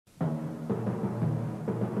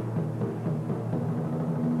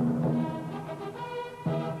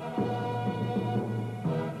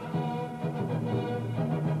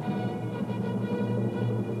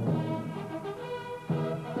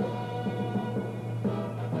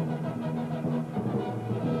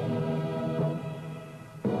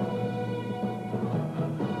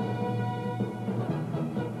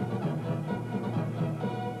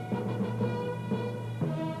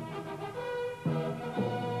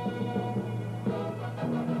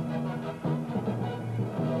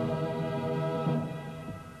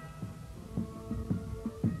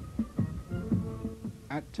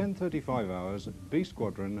At 10:35 hours, B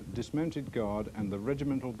Squadron, Dismounted Guard and the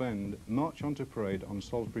Regimental Band march onto parade on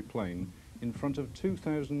Salisbury Plain in front of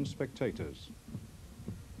 2,000 spectators.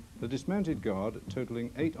 The Dismounted Guard,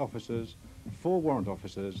 totalling 8 officers, 4 warrant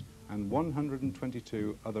officers and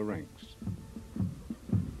 122 other ranks.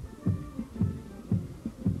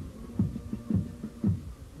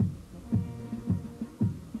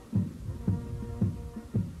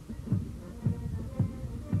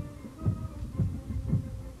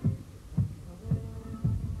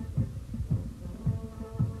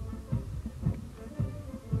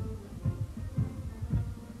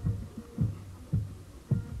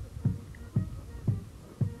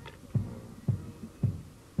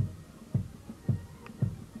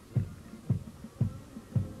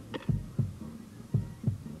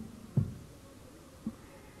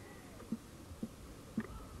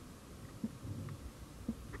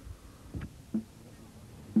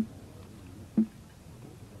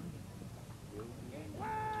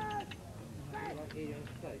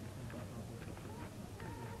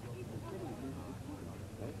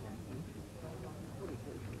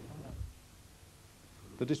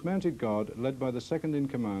 The Dismounted Guard, led by the second in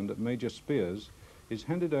command, Major Spears, is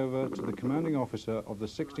handed over to the commanding officer of the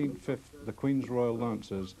 16th 5th, the Queen's Royal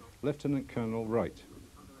Lancers, Lieutenant Colonel Wright.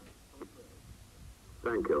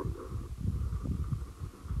 Thank you.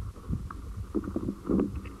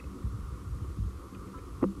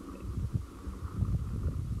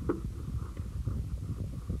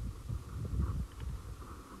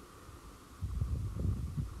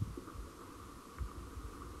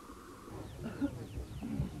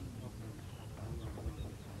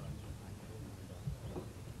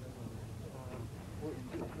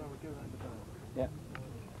 Yeah.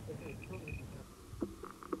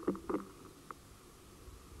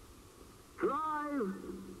 Drive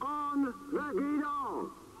on the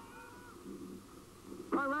Guidon.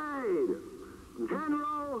 Parade.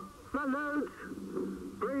 General salute.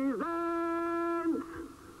 Present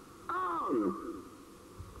on.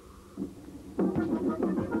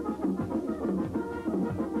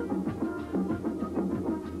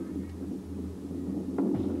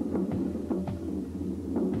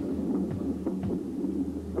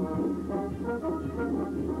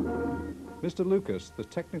 Mr. Lucas, the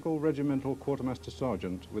Technical Regimental Quartermaster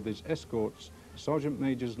Sergeant, with his escorts, Sergeant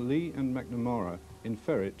Majors Lee and McNamara, in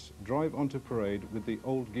ferrets, drive onto parade with the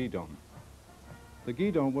old Guidon. The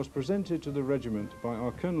Guidon was presented to the regiment by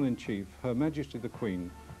our Colonel-in-Chief, Her Majesty the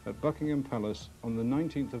Queen, at Buckingham Palace on the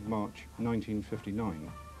 19th of March,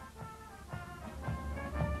 1959.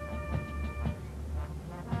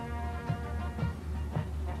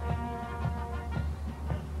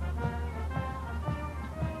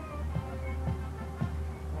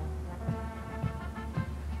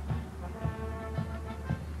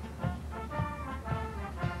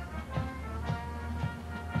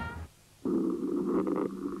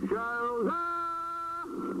 Shoulder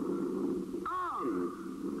on.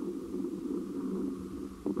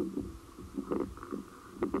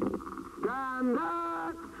 Stand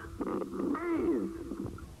at ease.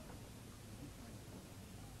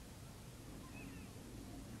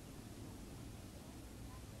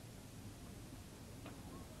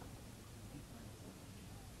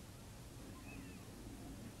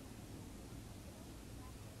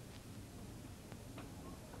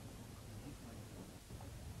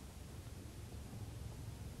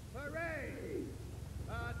 Parade!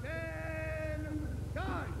 Attention!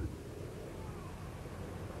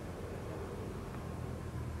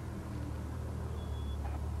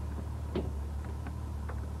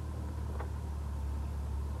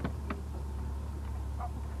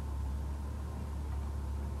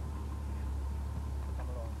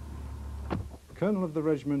 Colonel of the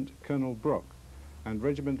regiment, Colonel Brock, and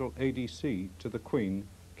regimental ADC to the Queen,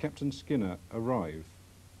 Captain Skinner, arrive.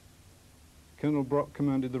 Colonel Brock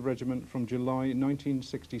commanded the regiment from July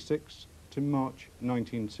 1966 to March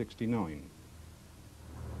 1969.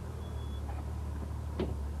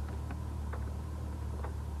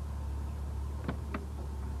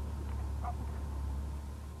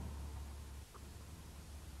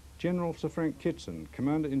 General Sir Frank Kitson,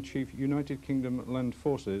 Commander-in-Chief, United Kingdom Land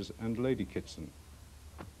Forces, and Lady Kitson.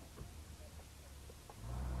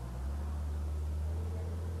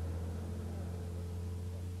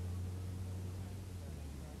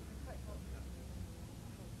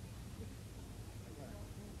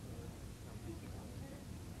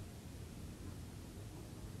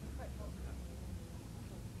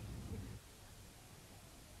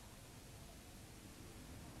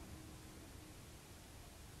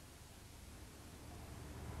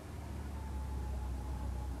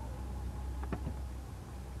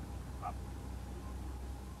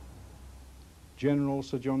 General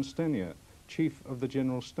Sir John Stenier, Chief of the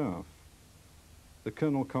General Staff, the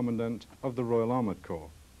Colonel Commandant of the Royal Armoured Corps.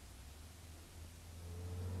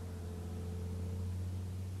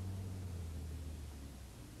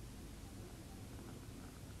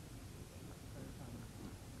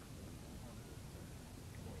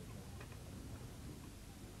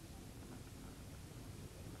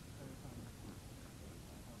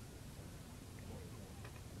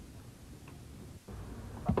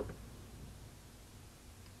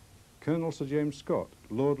 Colonel Sir James Scott,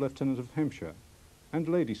 Lord Lieutenant of Hampshire, and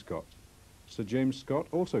Lady Scott. Sir James Scott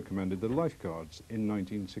also commanded the Life Guards in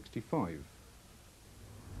 1965.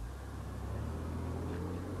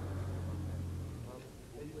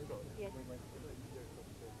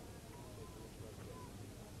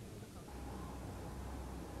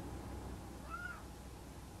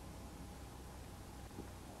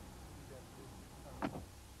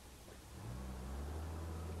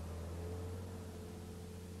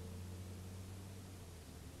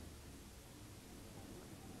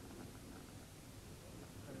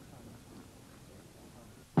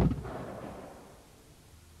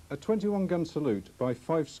 A 21-gun salute by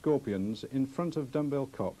 5 Scorpions in front of Dumbbell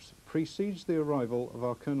Copse precedes the arrival of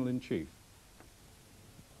our Colonel-in-Chief.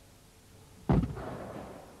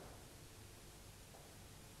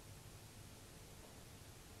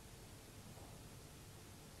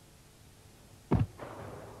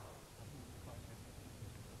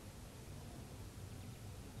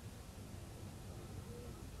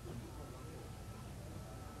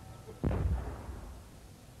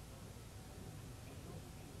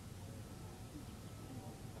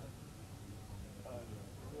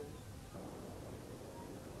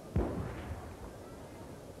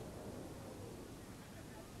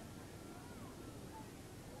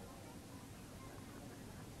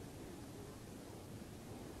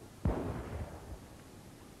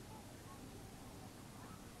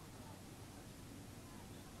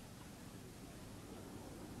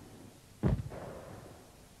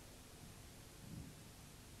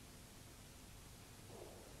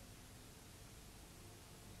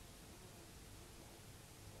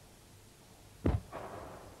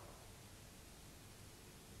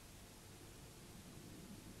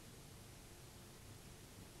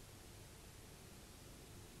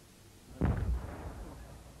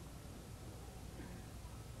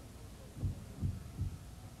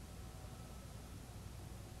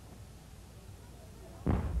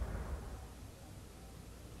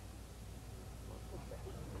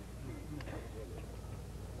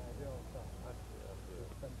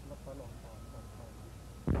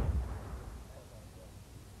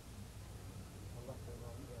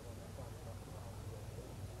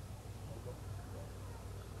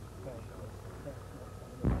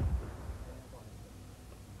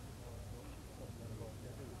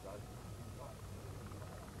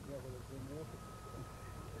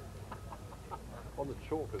 On the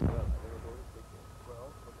chalk as well.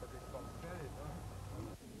 Well, because it's not scary, no?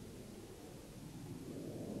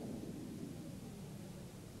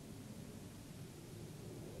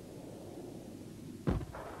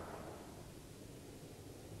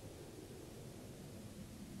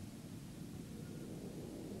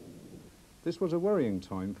 This was a worrying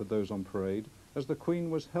time for those on parade, as the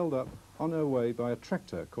Queen was held up on her way by a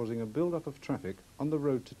tractor, causing a build-up of traffic on the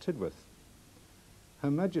road to Tidworth. Her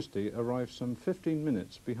Majesty arrived some 15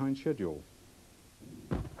 minutes behind schedule.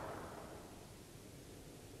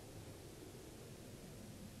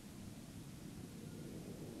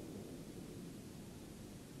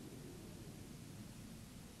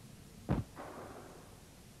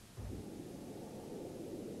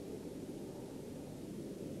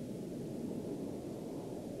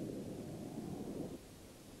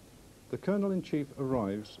 The Colonel-in-Chief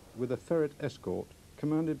arrives with a ferret escort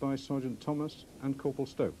commanded by Sergeant Thomas and Corporal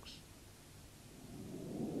Stokes.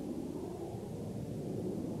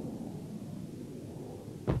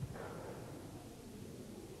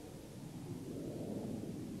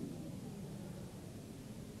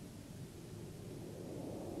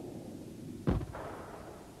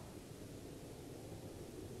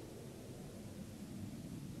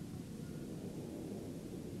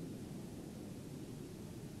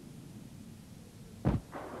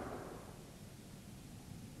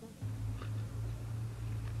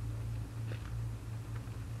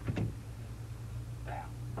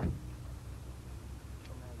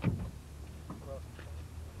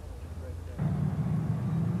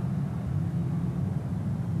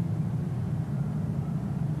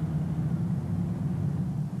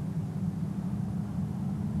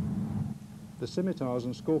 The Scimitars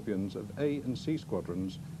and Scorpions of A and C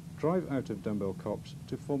Squadrons drive out of Dumbbell Copse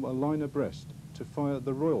to form a line abreast to fire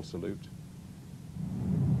the Royal Salute.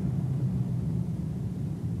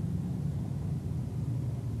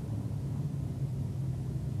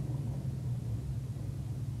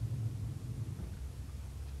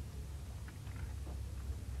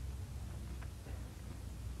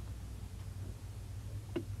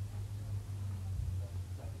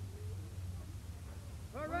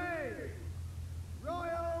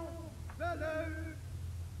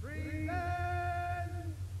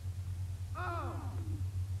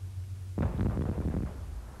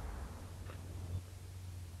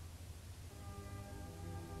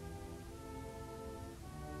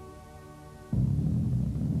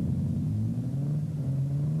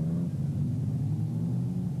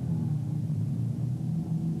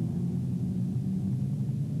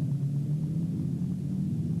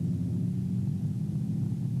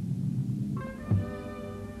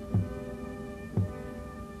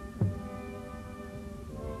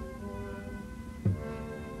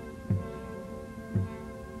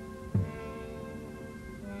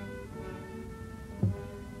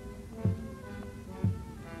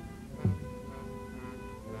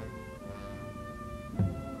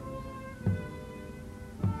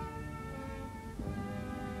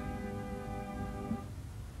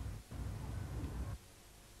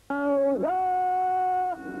 Soldier!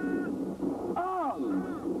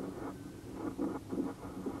 On!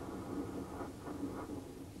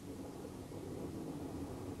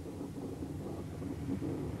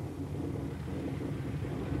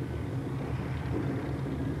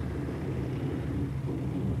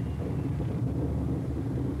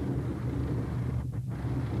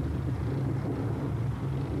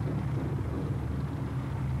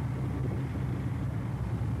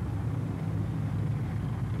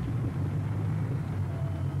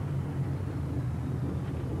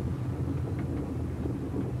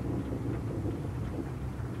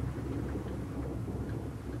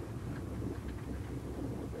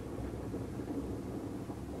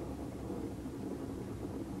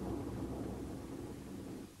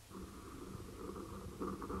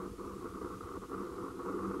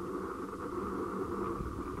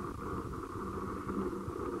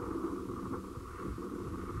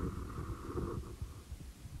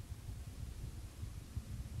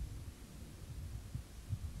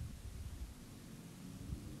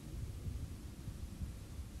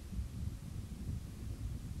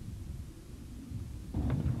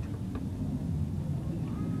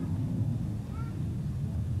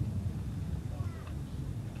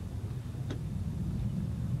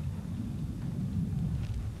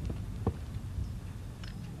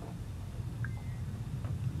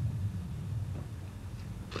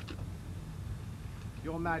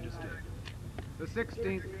 Your Majesty, the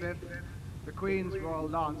 16th, 5th, the Queen's Royal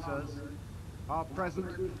Lancers are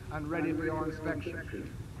present and ready for your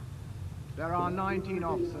inspection. There are 19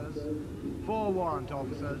 officers, 4 warrant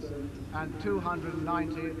officers, and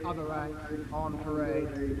 290 other ranks on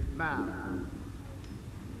parade, ma'am.